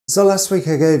So last week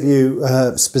I gave you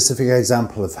a specific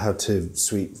example of how to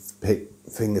sweep pick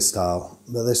fingerstyle,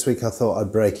 but this week I thought I'd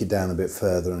break it down a bit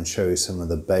further and show you some of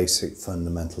the basic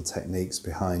fundamental techniques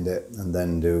behind it, and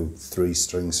then do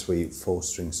 3-string sweep,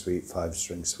 4-string sweep,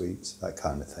 5-string sweeps, that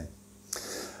kind of thing.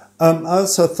 I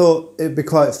also thought it'd be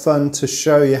quite fun to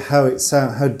show you how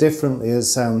differently it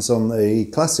sounds on the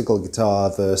classical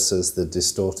guitar versus the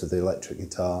distorted electric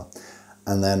guitar.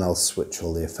 And then I'll switch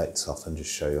all the effects off and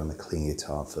just show you on the clean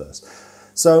guitar first.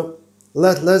 So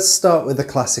let's start with the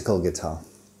classical guitar.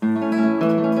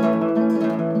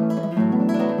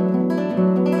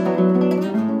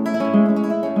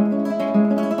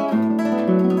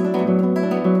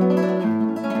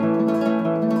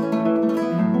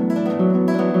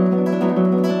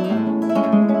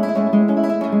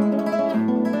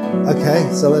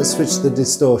 Okay, so let's switch the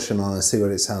distortion on and see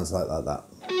what it sounds like that.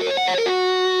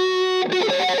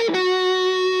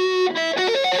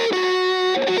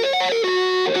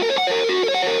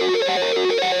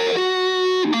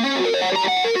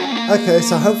 Okay,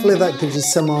 so hopefully that gives you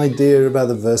some idea about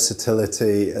the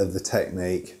versatility of the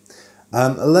technique.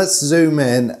 Let's zoom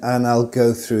in and I'll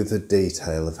go through the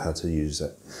detail of how to use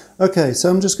it. Okay, so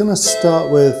I'm just going to start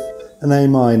with an A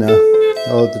minor,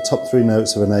 or the top 3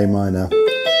 notes of an A minor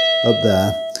up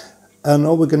there. And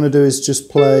all we're going to do is just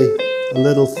play a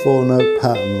little 4-note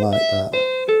pattern like that.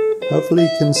 Hopefully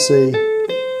you can see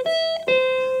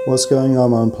what's going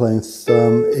on. I'm playing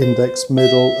thumb, index,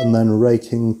 middle, and then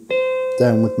raking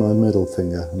down with my middle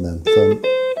finger, and then thumb.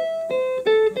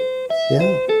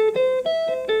 Yeah.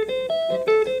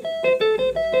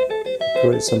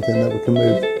 Create something that we can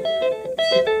move.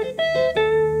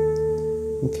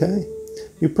 Okay.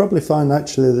 You probably find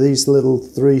actually these little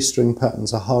 3-string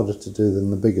patterns are harder to do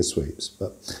than the bigger sweeps,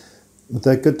 but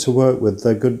they're good to work with.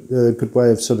 They're a good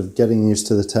way of sort of getting used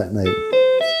to the technique.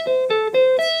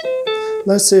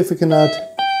 Let's see if we can add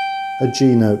a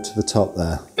G note to the top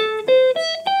there.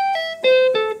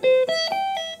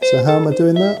 So how am I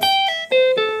doing that?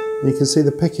 You can see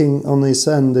the picking on this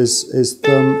end is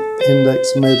thumb,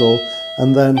 index, middle,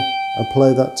 and then I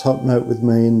play that top note with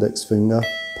my index finger,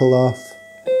 pull off,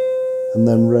 and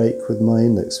then rake with my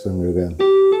index finger again.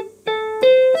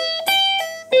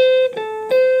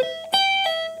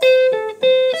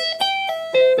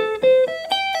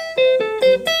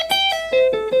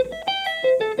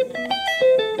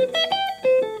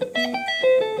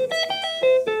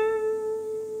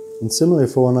 And similarly,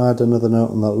 if I want to add another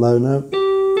note on that low note,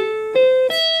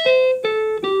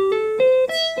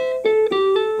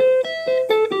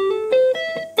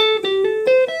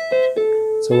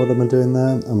 so what am I doing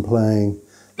there? I'm playing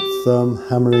thumb,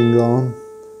 hammering on,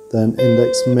 then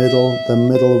index, middle, then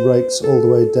middle rakes all the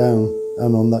way down,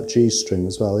 and on that G string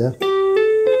as well, yeah?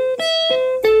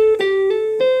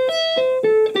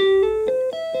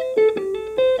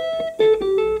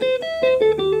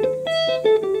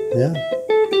 Yeah.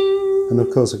 And of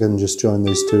course I can just join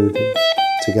these two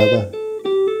together.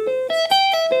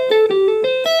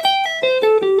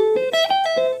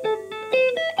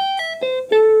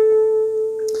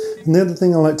 And the other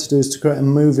thing I like to do is to create a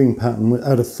moving pattern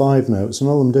out of 5 notes, and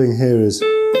all I'm doing here is,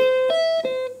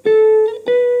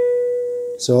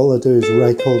 so all I do is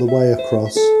rake all the way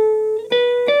across.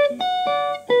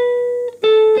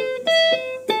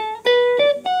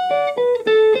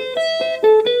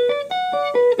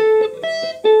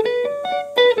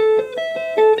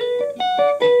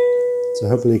 So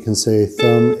hopefully you can see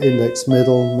thumb, index,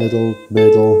 middle, middle,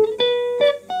 middle.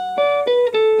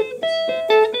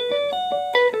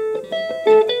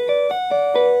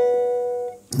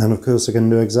 And of course I can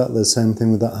do exactly the same thing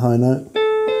with that high note.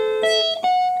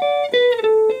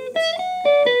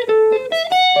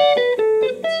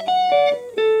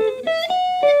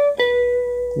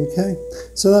 Okay,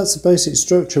 so that's the basic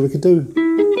structure. We could do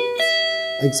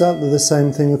exactly the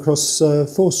same thing across 4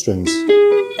 strings.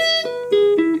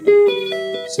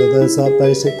 So there's that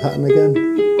basic pattern again.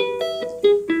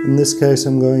 In this case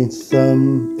I'm going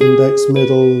thumb, index,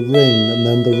 middle, ring, and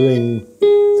then the ring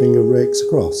finger rakes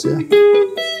across, yeah?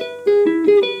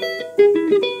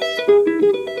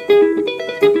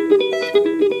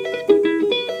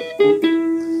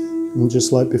 And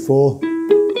just like before,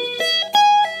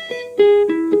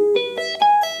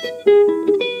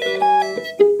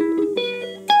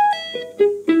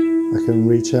 I can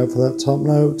reach out for that top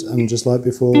note, and just like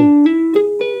before,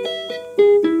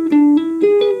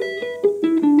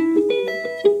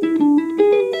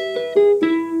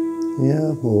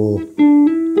 yeah, or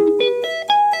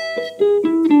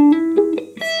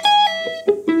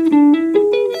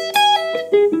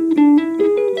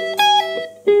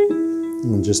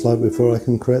and just like before, I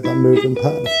can create that moving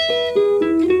pattern.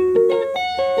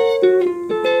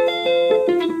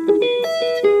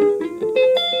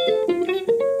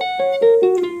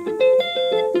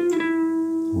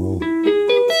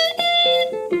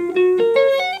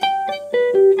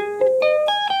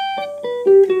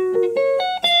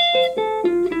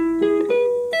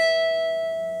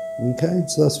 Okay,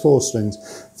 so that's 4 strings.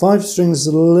 5 strings is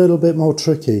a little bit more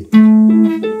tricky.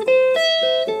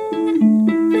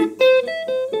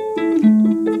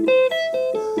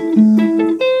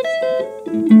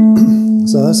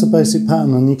 So that's a basic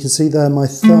pattern, and you can see there my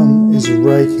thumb is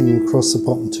raking across the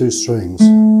bottom 2 strings.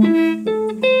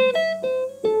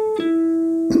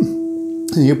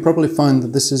 And you'll probably find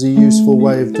that this is a useful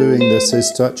way of doing this,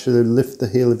 is to actually lift the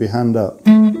heel of your hand up.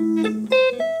 And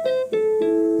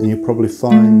you'll probably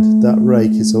find that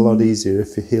rake is a lot easier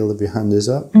if your heel of your hand is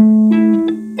up.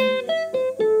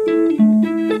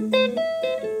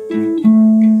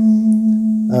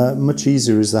 Much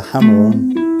easier is the hammer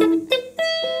on.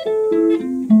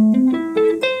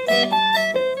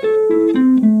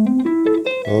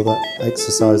 Or that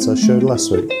exercise I showed last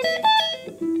week.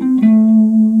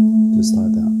 Just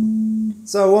like that.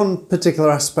 So one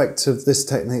particular aspect of this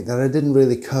technique that I didn't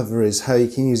really cover is how you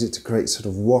can use it to create sort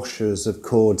of washers of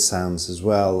chord sounds as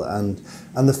well. And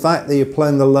the fact that you're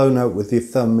playing the low note with your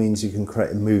thumb means you can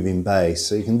create a moving bass.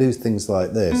 So you can do things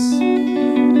like this.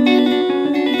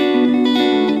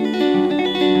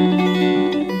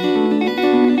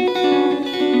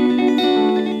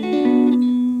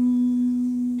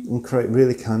 And create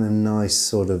really kind of nice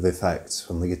sort of effects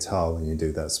from the guitar when you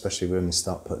do that, especially when you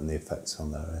start putting the effects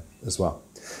on there as well.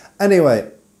 Anyway,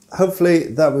 hopefully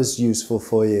that was useful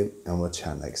for you, and we'll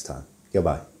chat next time.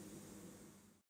 Goodbye.